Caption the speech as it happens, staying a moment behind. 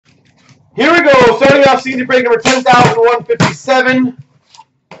Here we go. Starting off season break number 10,157.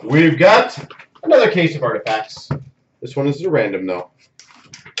 We've got another case of artifacts. This one is a random, though.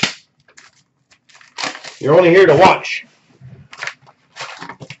 You're only here to watch.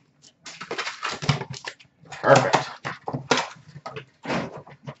 Perfect.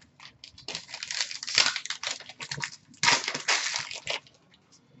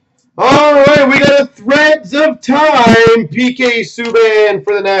 All right, we got a Threads of Time PK Subban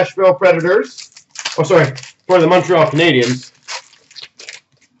for the Nashville Predators. Oh, sorry, for the Montreal Canadiens.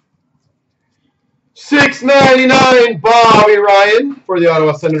 $6.99 Bobby Ryan for the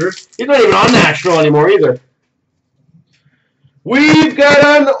Ottawa Senators. He's not even on Nashville anymore either. We've got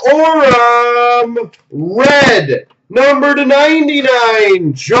an Aurum Red, number to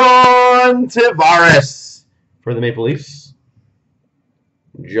 99, John Tavares for the Maple Leafs.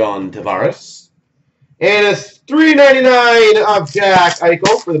 John Tavares. And a $3.99 of Jack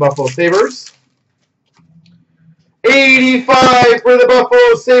Eichel for the Buffalo Sabres. 85 for the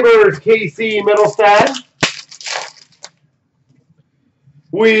Buffalo Sabres, Casey Middlestad.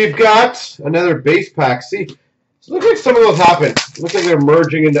 We've got another base pack. See, it looks like some of those happen. It looks like they're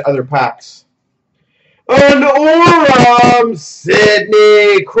merging into other packs. An Aurum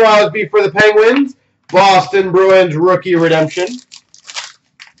Sidney Crosby for the Penguins. Boston Bruins rookie redemption.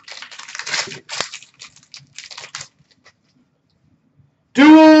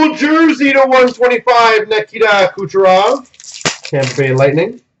 Dual jersey to 125, Nikita Kucherov, Tampa Bay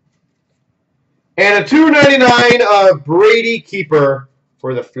Lightning. And a $2.99 of Brady Keeper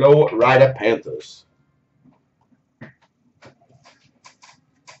for the Florida Panthers.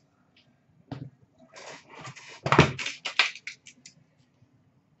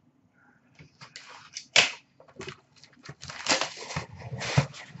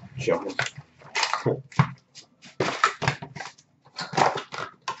 Showing.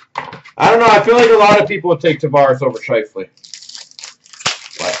 I don't know. I feel like a lot of people would take Tavares over Scheifele.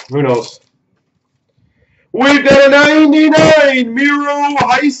 But who knows? We've got a 99 Miro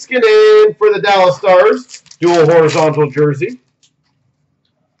Heiskanen for the Dallas Stars. Dual horizontal jersey.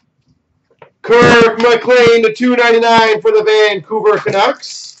 Kirk McLean to 2.99 for the Vancouver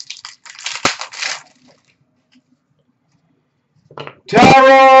Canucks.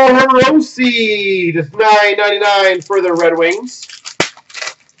 Taro Hirose to $9.99 for the Red Wings.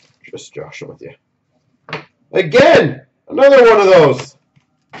 Just joshing with you. Again, another one of those.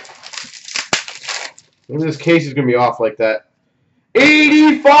 Maybe this case is going to be off like that.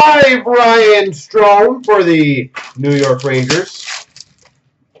 85 Ryan Strome for the New York Rangers.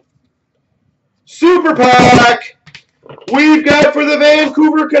 Super Pack. We've got for the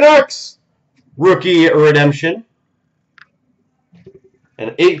Vancouver Canucks. Rookie redemption.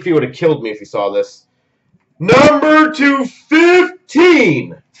 And 8 feet would have killed me if you saw this. Number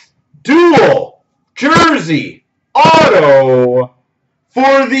 215. Dual jersey auto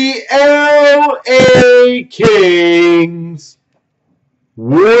for the LA Kings,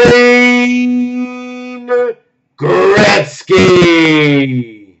 Wayne Gretzky.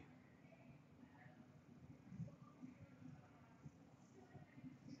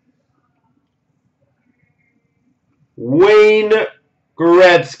 Wayne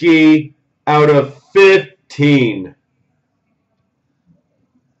Gretzky out of 15.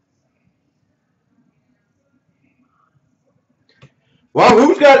 Well,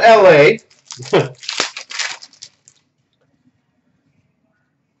 who's got LA?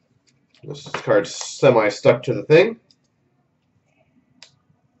 This card's semi-stuck to the thing.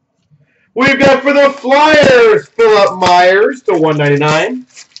 We've got for the Flyers, Philip Myers to 199.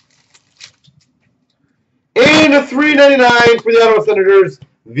 And a $3.99 for the Ottawa Senators,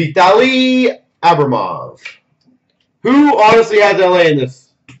 Vitaly Abramov. Who honestly has LA in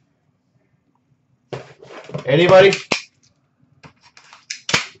this? Anybody?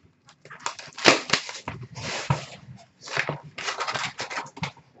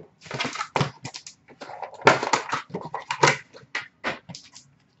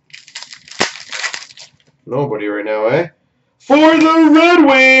 Nobody right now, eh? For the Red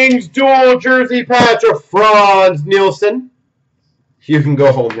Wings, dual jersey patch of Franz Nielsen. You can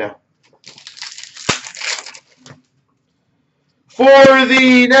go home now. For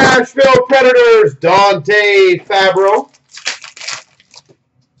the Nashville Predators, Dante Fabro.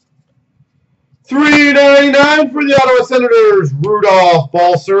 $3.99 for the Ottawa Senators, Rudolph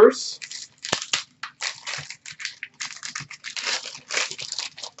Balcers.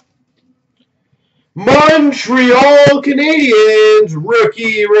 Montreal Canadiens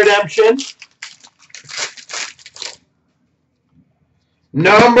rookie redemption.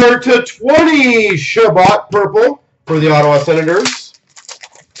 Number to 20, Shabbat purple for the Ottawa Senators.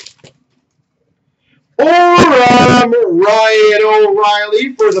 Ryan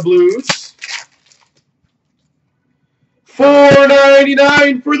O'Reilly for the Blues.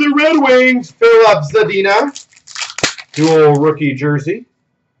 $4.99 for the Red Wings, Philip Zadina. Dual rookie jersey.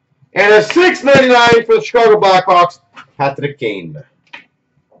 And a $6.99 for the Chicago Blackhawks, Patrick Kane.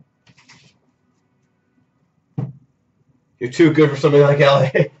 You're too good for something like LA.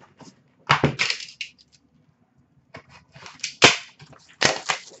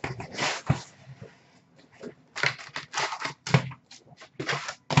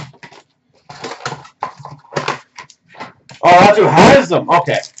 Oh, that's who has them.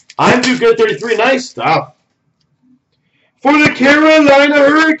 Okay. I'm too good, 33. Nice stuff. For the Carolina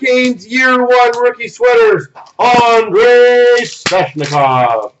Hurricanes, Year 1 rookie sweaters, Andrei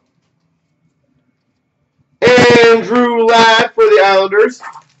Svechnikov. Andrew Ladd for the Islanders.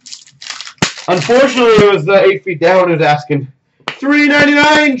 Unfortunately, it was 8 feet down. It was asking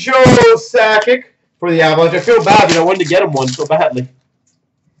 $3.99. Joe Sakic for the Avalanche. I feel bad. I wanted to get him one so badly.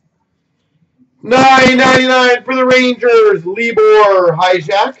 $9.99 for the Rangers, Libor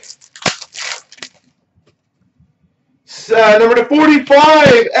Hajek. Number 45,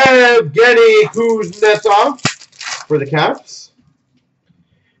 Evgeny Kuznetsov for the Caps.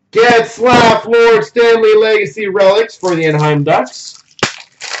 Getzlaf Lord Stanley Legacy Relics for the Anaheim Ducks.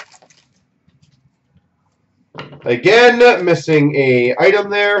 Again, missing a item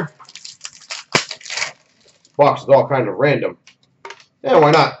there. Box is all kind of random. Yeah,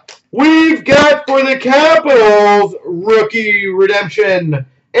 why not? We've got for the Capitals, rookie redemption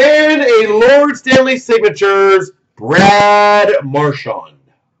and a Lord Stanley Signatures, Brad Marchand.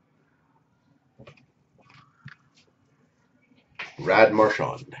 Brad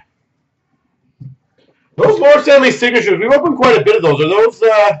Marchand. Those Lord Stanley Signatures, we've opened quite a bit of those.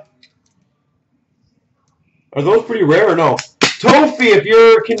 Are those pretty rare or no? Tofi, if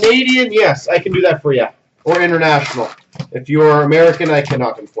you're Canadian, yes, I can do that for you. Or international. If you're American, I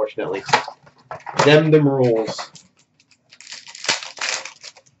cannot, unfortunately. Them rules.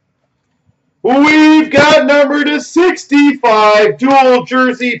 We've got number to 65, dual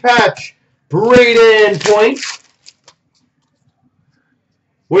jersey patch, Braden Point.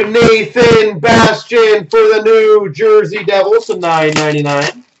 With Nathan Bastian for the New Jersey Devils, so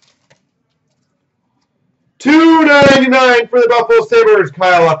 $9.99. $2.99 for the Buffalo Sabres,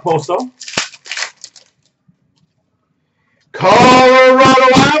 Kyle Okposo.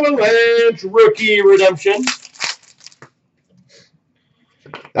 Colorado Avalanche rookie redemption.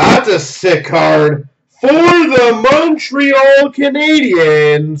 That's a sick card. For the Montreal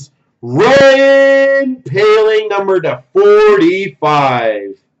Canadiens, Ryan Poehling, number to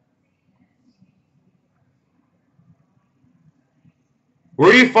 45.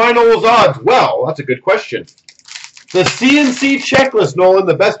 Where do you find all those odds? Well, that's a good question. The CNC checklist, Nolan,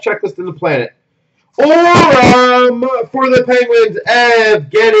 the best checklist in the planet. Or for the Penguins,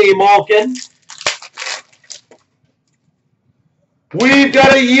 Evgeny Malkin. We've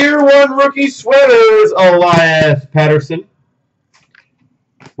got a Year 1 rookie sweaters, Elias Pettersson.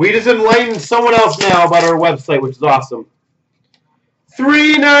 We just enlightened someone else now about our website, which is awesome.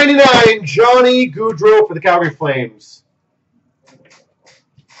 $3.99, Johnny Gaudreau for the Calgary Flames.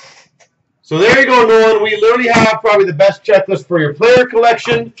 So there you go, Nolan. We literally have probably the best checklist for your player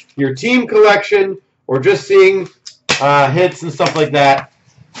collection, your team collection, or just seeing hits and stuff like that.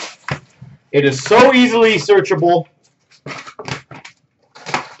 It is so easily searchable.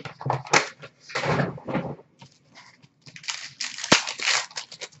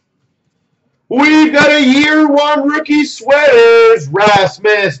 We've got a Year 1 rookie sweaters,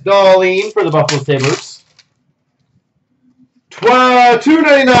 Rasmus Dahlin for the Buffalo Sabres.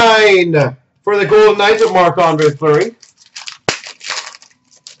 $2.99 for the Golden Knights of Marc-Andre Fleury.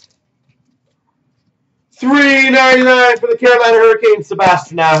 $3.99 for the Carolina Hurricanes,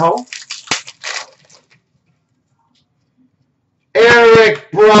 Sebastian Aho.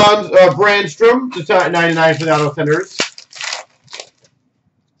 Eric Brandstrom, $99 for the Ottawa Senators.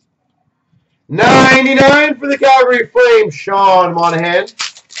 $99 for the Calgary Flames, Sean Monahan.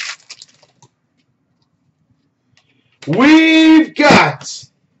 We've got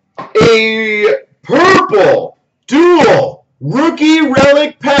a purple dual rookie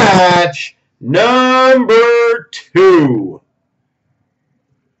relic patch, number 2.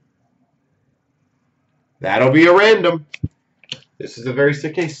 That'll be a random. This is a very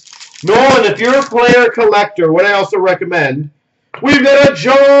sick case. Nolan, if you're a player collector, what I also recommend, we've got a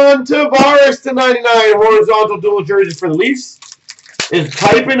John Tavares to 99 horizontal dual jersey for the Leafs. Is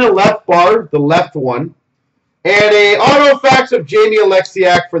type in a left bar, the left one, and a autofax of Jamie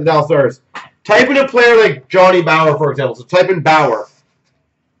Alexiak for the Dallas Stars. Type in a player like Johnny Bauer, for example. So type in Bauer.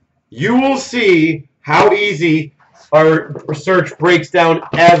 You will see how easy our research breaks down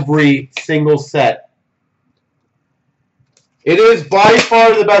every single set. It is by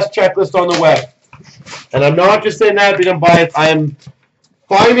far the best checklist on the web. And I'm not just saying that because I'm biased. I am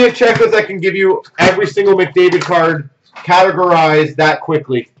finding a checklist that can give you every single McDavid card categorized that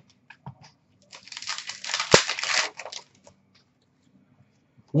quickly.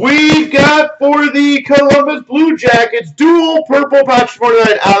 We've got for the Columbus Blue Jackets dual purple patch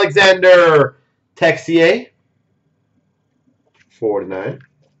 49 Alexander Texier. 49.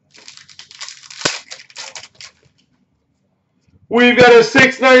 We've got a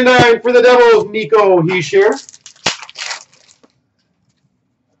 $6.99 for the Devils, Nico Hischier.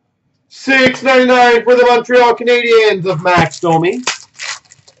 $6.99 for the Montreal Canadiens of Max Domi.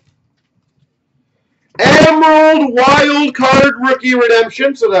 Emerald Wild Card Rookie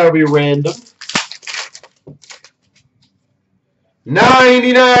Redemption, so that'll be random.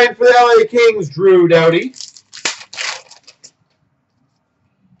 $99 for the LA Kings, Drew Doughty.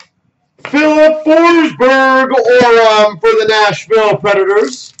 Philip Forsberg Aurum for the Nashville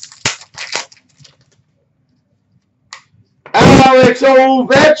Predators. Alex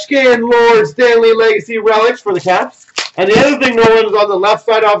Ovechkin Lord Stanley Legacy Relics for the Caps. And the other thing, Nolan, is on the left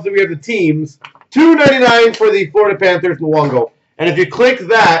side, obviously, we have the teams. $2.99 for the Florida Panthers Luongo. And if you click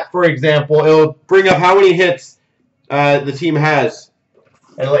that, for example, it'll bring up how many hits the team has.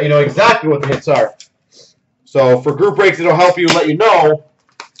 And let you know exactly what the hits are. So for group breaks, it'll help you let you know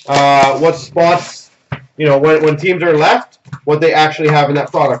what spots, you know, when teams are left, what they actually have in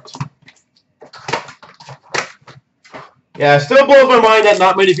that product. Yeah, it still blows my mind that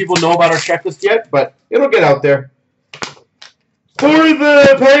not many people know about our checklist yet, but it'll get out there. For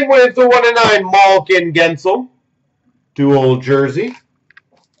the Penguins, the 1-9 Malkin Gensel dual jersey.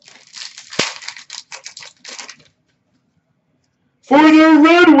 For the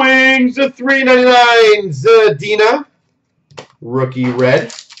Red Wings, the $3.99 Zadina rookie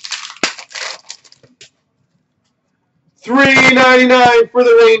red. $3.99 for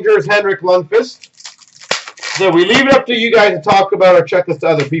the Rangers, Henrik Lundqvist. So we leave it up to you guys to talk about our checklist to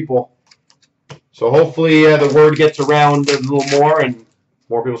other people. So hopefully the word gets around a little more and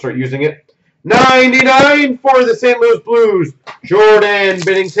more people start using it. $99 for the St. Louis Blues, Jordan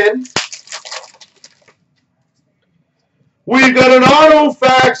Binnington. We've got an auto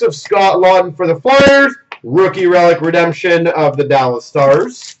fax of Scott Laughton for the Flyers, rookie relic redemption of the Dallas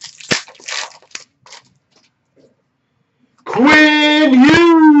Stars. Quinn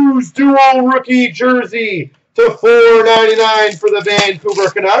Hughes dual rookie jersey to $4.99 for the Vancouver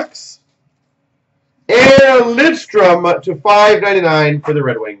Canucks. And Lidstrom to $5.99 for the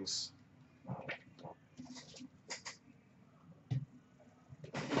Red Wings.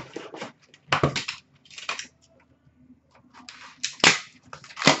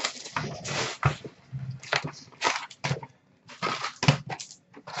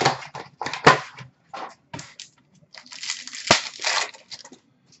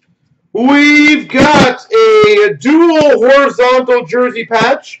 We've got a dual horizontal jersey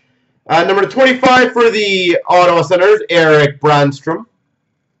patch. Number 25 for the Ottawa Senators, Erik Brannstrom.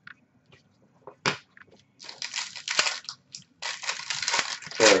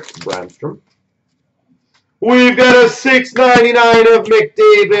 We've got a $6.99 of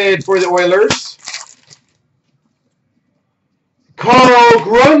McDavid for the Oilers. Carl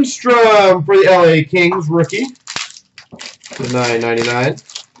Grundstrom for the LA Kings, rookie. To $9.99.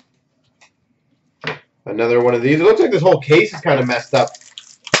 Another one of these. It looks like this whole case is kind of messed up.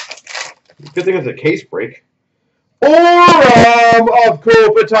 Good thing it's a case break. Aurum of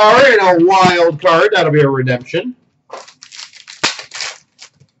Kopitar and a wild card. That'll be a redemption.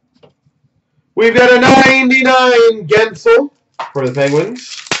 We've got a $99 Gensel for the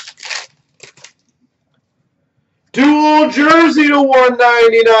Penguins. Dual jersey to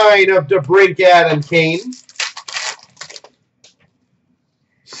 $1.99 of DeBrincat and Kane.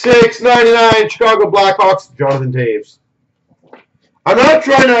 $6.99 Chicago Blackhawks, Jonathan Taves. I'm not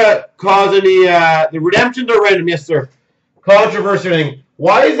trying to cause any, the redemptions are random, yes sir. Controversy or anything.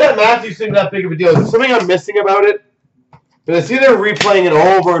 Why is that Matthews thing that big of a deal? Is there something I'm missing about it? But I see they're replaying it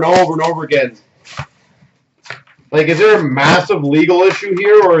over and over and over again. Like, is there a massive legal issue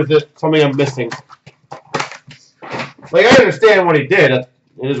here, or is it something I'm missing? Like, I understand what he did. It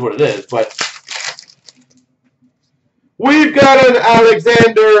is what it is, but... We've got an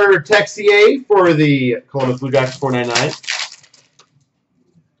Alexander Texier for the Columbus Blue Jackets, $4.99.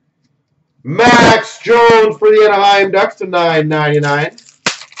 Max Jones for the Anaheim Ducks to $9.99.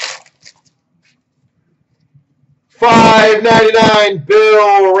 $5.99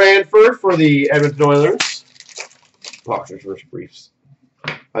 Bill Ranford for the Edmonton Oilers. Boxers versus Briefs.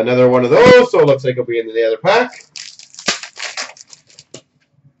 Another one of those, so it looks like it'll be in the other pack.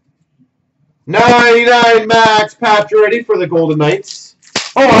 99 Max Pacioretty for the Golden Knights.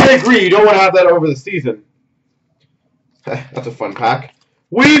 Oh, I agree. You don't want to have that over the season. That's a fun pack.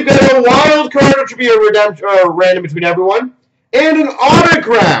 We've got a wild card, which will be a redemption, random between everyone, and an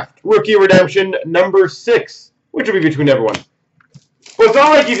autographed rookie redemption number 6, which will be between everyone. Well, it's not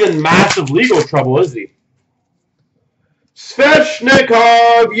like he's in massive legal trouble, is he?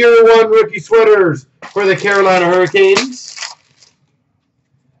 Svechnikov, year 1 rookie sweaters for the Carolina Hurricanes.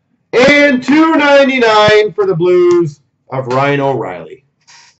 And $2.99 for the Blues of Ryan O'Reilly.